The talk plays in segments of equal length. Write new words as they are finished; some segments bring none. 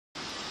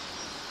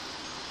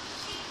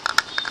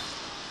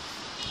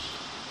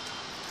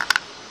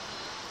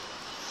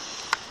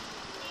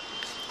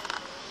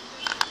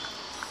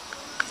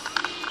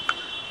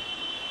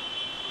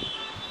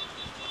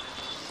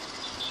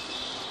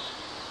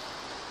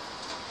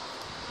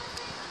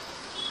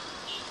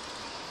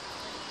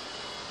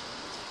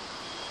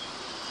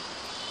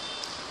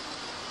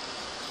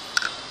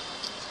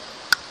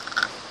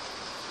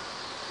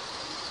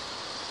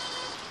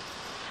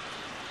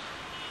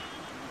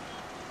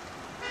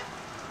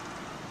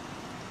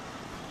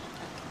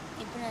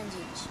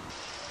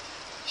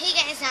Hey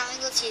guys, how are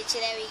you?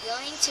 Today we're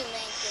going to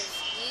make this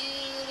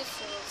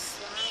beautiful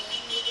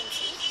slime. You can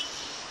see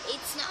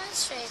it's not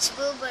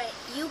stretchable, but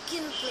you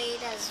can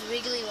play it as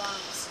wriggly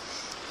worms.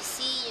 You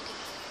see, you can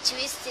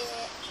twist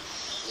it.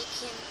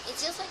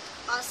 It's just like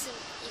awesome.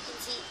 You can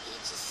see it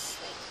just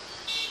like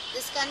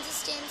this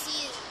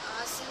consistency is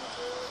awesome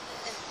too.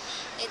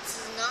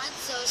 It's not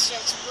so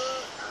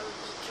stretchable. I'll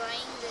be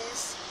trying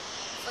this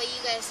for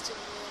you guys to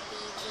be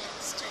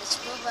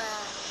stretchable,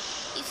 but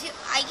if you,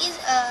 I guess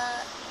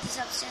the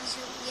substance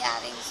you'll be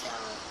adding, so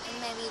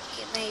maybe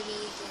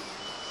then.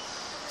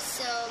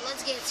 So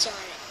let's get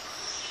started.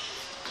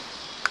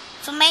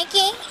 For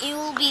making, you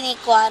will be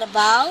required a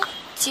bowl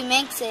to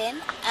mix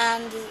in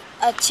and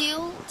a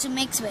tool to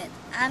mix with.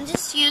 I'm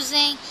just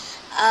using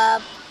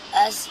I'm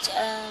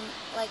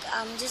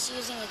just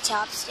using a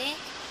chopstick.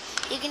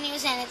 You can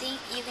use anything.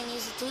 You can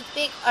use a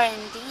toothpick or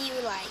anything you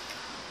like.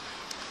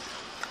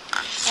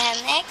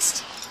 And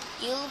next,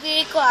 you will be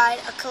required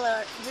a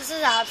color. This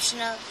is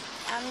optional.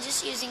 I'm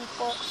just using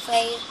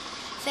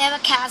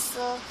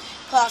Faber-Castell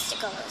plastic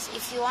colors.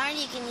 If you want,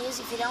 you can use.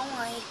 If you don't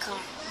want, you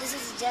can't. This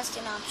is just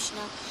an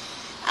optional.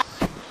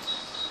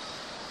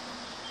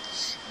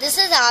 This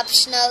is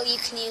optional. You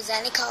can use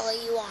any color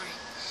you want.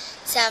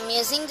 So I'm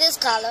using this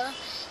color.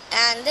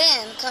 And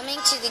then coming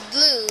to the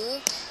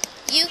glue,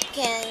 you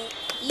can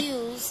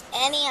use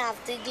any of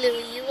the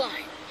glue you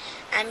want.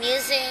 I'm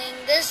using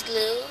this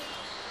glue.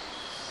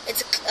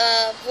 It's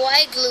a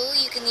white glue.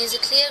 You can use a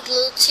clear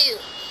glue too,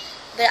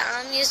 but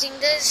I'm using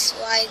this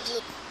white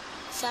glue.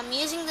 So I'm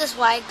using this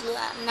white glue.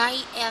 I'm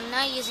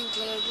not using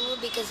clear glue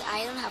because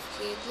I don't have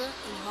clear glue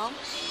in home.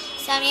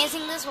 So I'm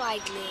using this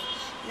white glue.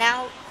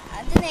 Now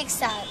the next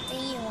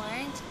thing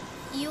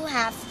you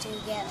have to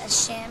get a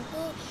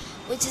shampoo,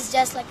 which is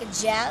just like a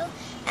gel,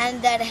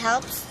 and that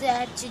helps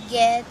that to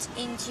get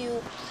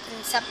into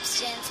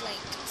substance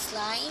like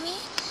slimy.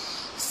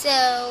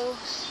 So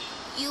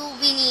you'll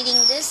be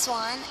needing this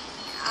one.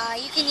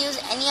 You can use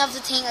any of the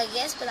thing, I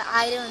guess, but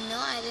I don't know.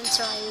 I didn't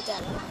try with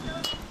that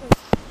one.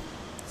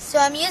 So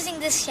I'm using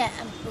this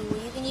shampoo.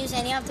 You can use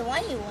any of the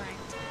one you want,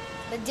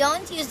 but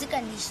don't use the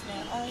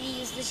conditioner. Only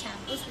use the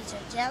shampoos which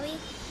are jelly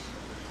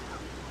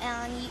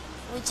and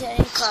which are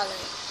in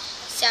color.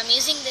 So I'm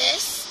using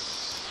this,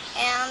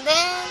 and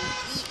then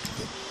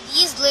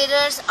these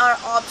glitters are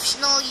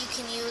optional. You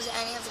can use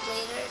any of the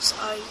glitters,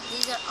 or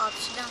these are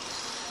optional.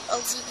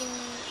 Also,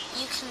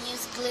 you can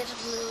use glitter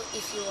glue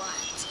if you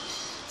want.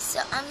 So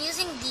I'm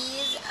using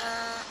these.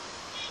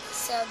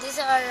 So these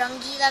are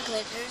Rangila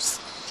glitters.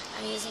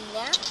 I'm using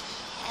them,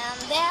 and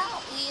then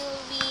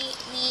we'll be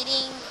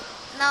needing.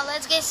 Now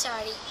let's get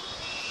started.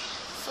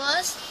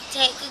 First,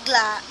 take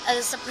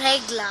a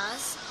separate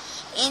glass.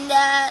 In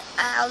that,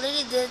 I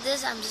already did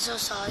this. I'm so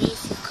sorry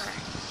if you can't.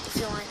 If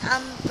you want,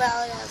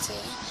 I'll say.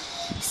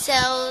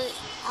 So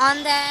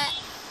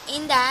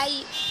in that,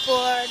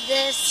 pour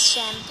this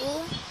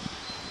shampoo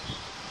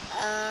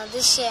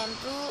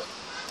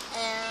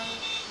and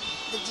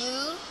the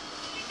glue,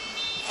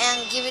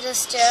 and give it a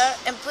stir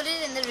and put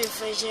it in the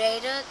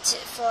refrigerator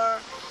for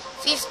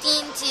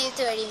 15 to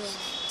 30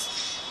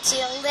 minutes.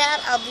 Till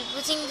that, I'll be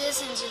putting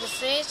this into the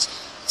fridge.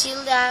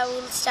 Till that,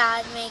 we'll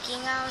start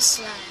making our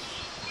slime.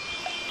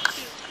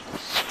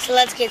 So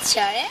let's get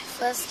started.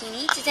 First, you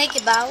need to take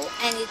a bowl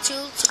and a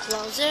tool to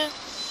closer.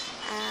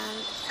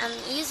 And I'm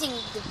using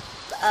the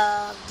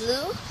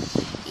glue.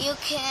 You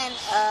can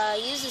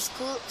use a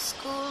school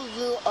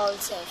glue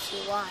also if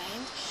you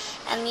want.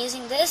 I'm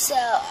using this.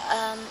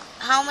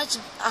 How much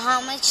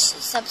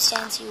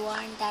substance you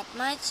want, that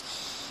much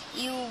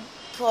you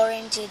pour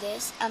into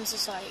this. I'm so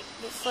sorry.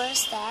 But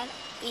first that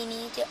we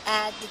need to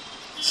add the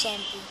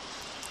shampoo.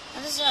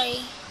 I'm so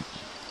sorry.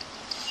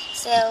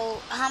 So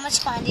how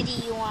much quantity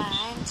you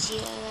want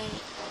your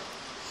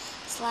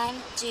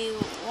slime to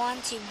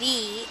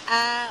be?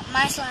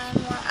 My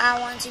slime, I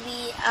want to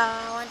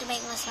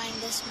make my slime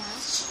this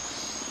much.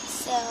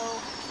 So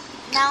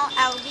now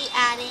I'll be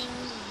adding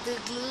the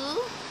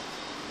glue.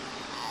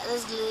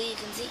 This glue you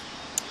can see.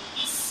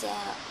 So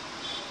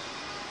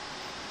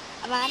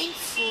I'm adding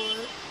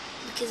 4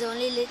 because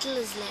only little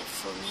is left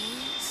for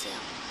me. So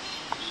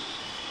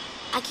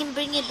I can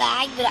bring it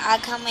back, but I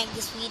can't make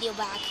this video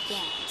back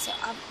again. So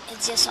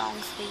it's just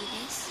only for you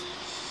guys.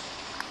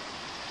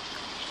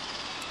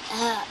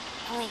 Oh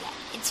my god,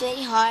 it's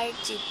very hard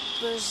to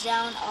push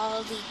down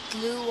all the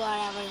glue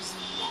whatever is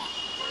in that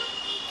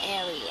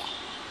area.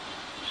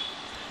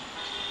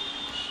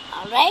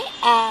 Alright,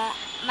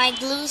 my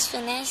glue is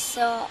finished,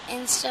 so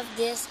instead of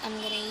this, I'm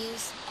gonna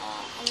use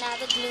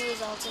another glue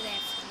is also there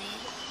for me.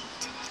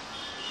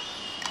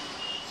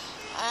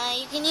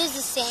 You can use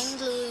the same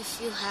glue if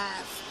you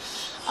have,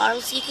 or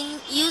else you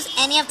can use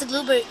any of the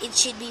glue, but it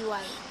should be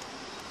white.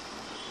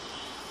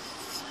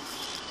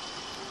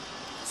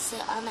 So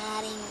I'm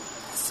adding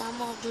some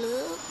more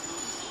glue.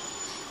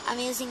 I'm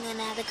using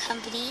another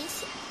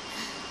company's.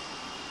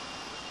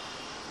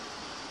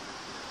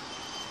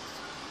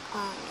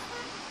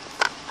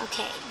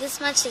 Okay, this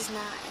much is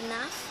not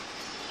enough.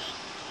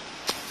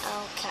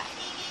 Okay,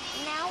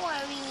 now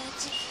what we need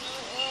to do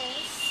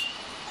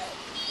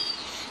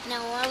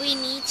Now what we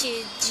need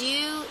to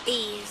do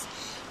is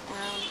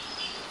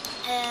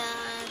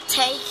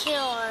take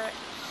your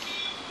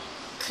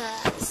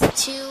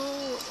to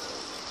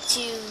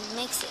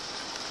mix it.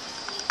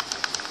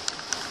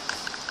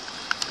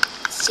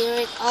 Stir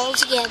it all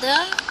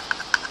together.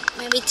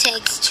 Maybe it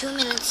takes 2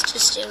 minutes to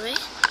stir it.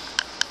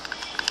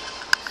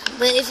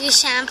 But if your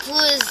shampoo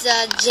is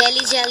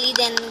jelly,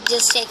 then it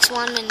just takes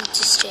 1 minute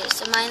to stir.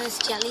 So mine is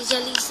jelly,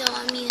 so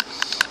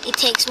it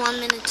takes 1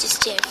 minute to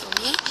stir for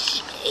me.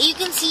 You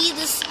can see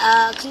this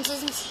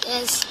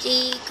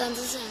consistency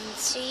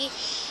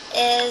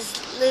is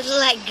little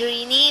like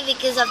greeny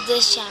because of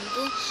this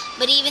shampoo.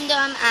 But even though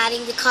I'm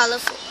adding the color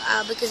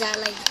because I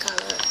like the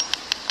color,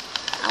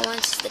 I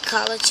want the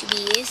color to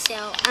be,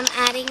 so I'm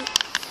adding,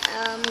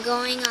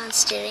 going on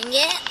stirring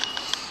it.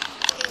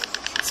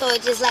 So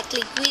it is like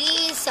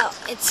liquidy, so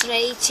it's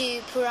ready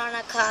to put on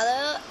a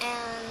color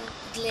and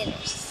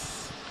glitters.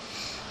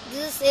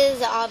 This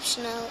is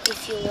optional.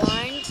 If you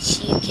want,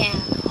 you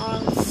can,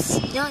 or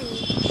you don't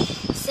need.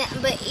 So,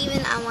 but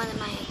even I want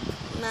mine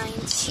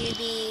to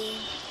be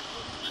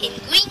in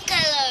green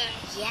color.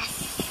 Yes.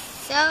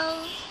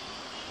 So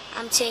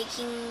I'm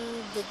taking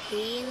the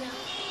green.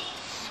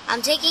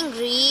 I'm taking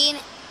green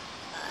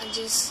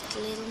just a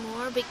little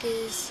more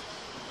because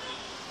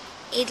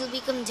it'll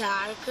become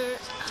darker.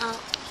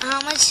 How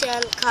much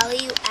color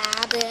you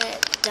add,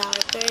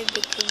 darker it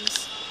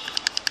becomes.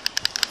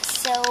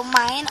 So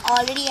mine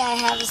already I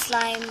have a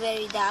slime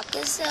very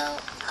darker, so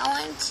I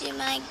want to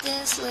make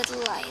this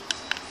little light.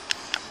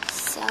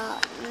 So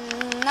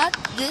not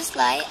this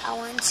light, I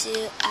want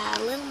to add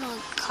a little more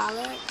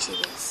color to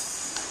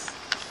this.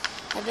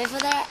 But before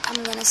that,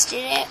 I'm gonna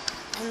stir it.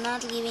 I'm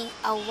not leaving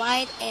a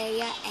white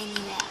area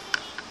anywhere.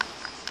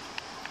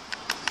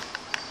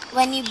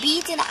 When you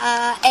beat an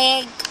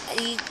egg,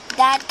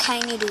 that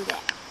kind of do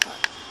that.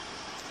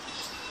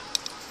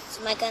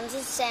 So my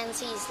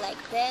consistency is like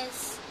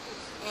this,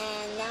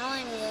 and now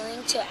I'm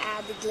going to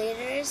add the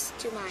glitters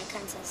to my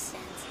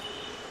consistency.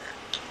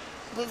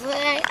 Before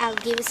that, I'll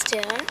give a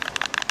stir.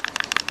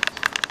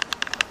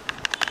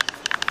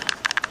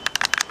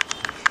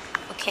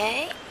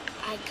 Okay,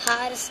 I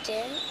got a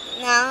stir.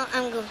 Now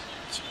I'm going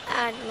to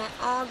add my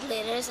all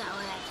glitters I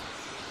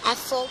have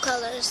 4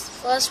 colors.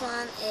 First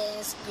one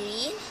is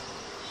green,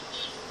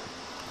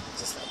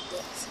 just like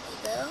this.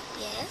 There you go.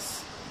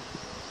 Yes.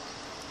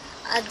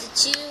 At the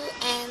 2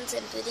 ends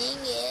I'm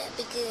putting it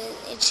because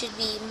it should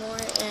be more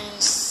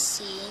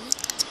seen.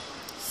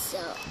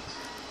 So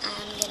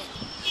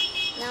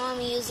now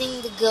I'm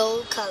using the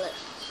gold color.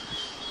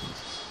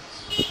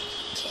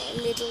 Okay,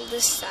 little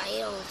this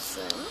side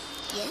also.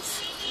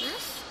 Yes,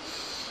 enough.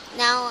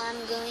 Now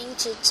I'm going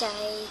to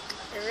take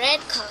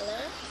red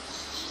color.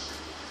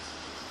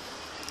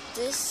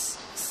 This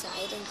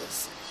side and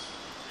this side.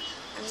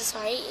 I'm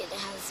sorry, it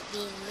has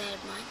been very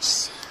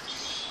much.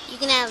 You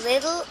can have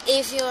little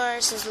if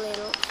yours is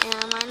little,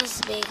 and mine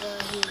is big or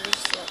huge.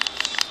 So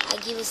I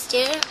give a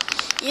stir.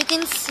 You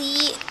can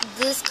see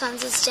this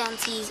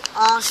consistency is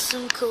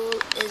awesome, cool.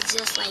 It's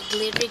just like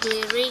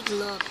glittery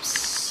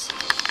globes.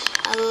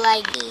 I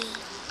like it.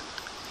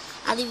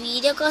 Adi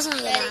video kosam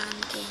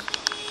ilanki.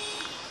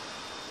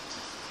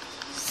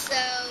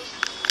 So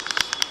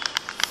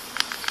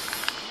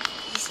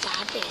we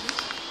started.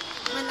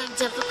 Manak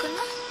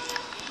japakuna.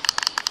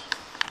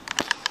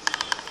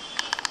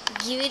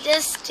 Give it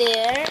a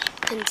stir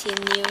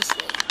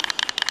continuously.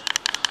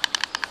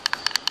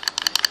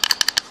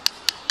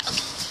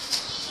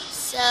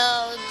 So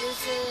this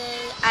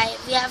is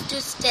we have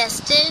to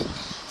test it.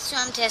 So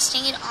I'm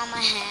testing it on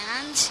my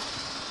hand.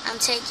 I'm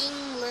taking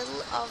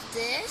little of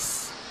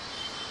this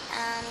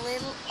and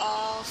little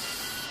of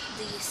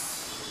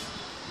this,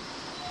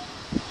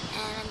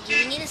 and I'm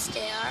giving it a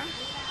stir.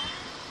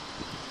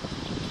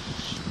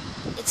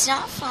 It's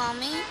not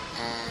foaming.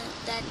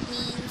 That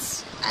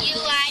means you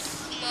add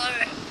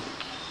more.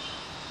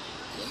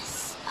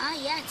 Yes.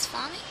 Yeah, it's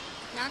foaming.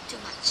 Not too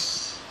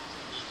much.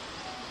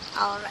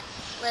 Alright,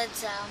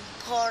 let's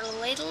pour a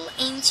little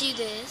into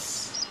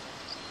this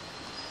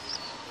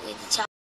with the chocolate.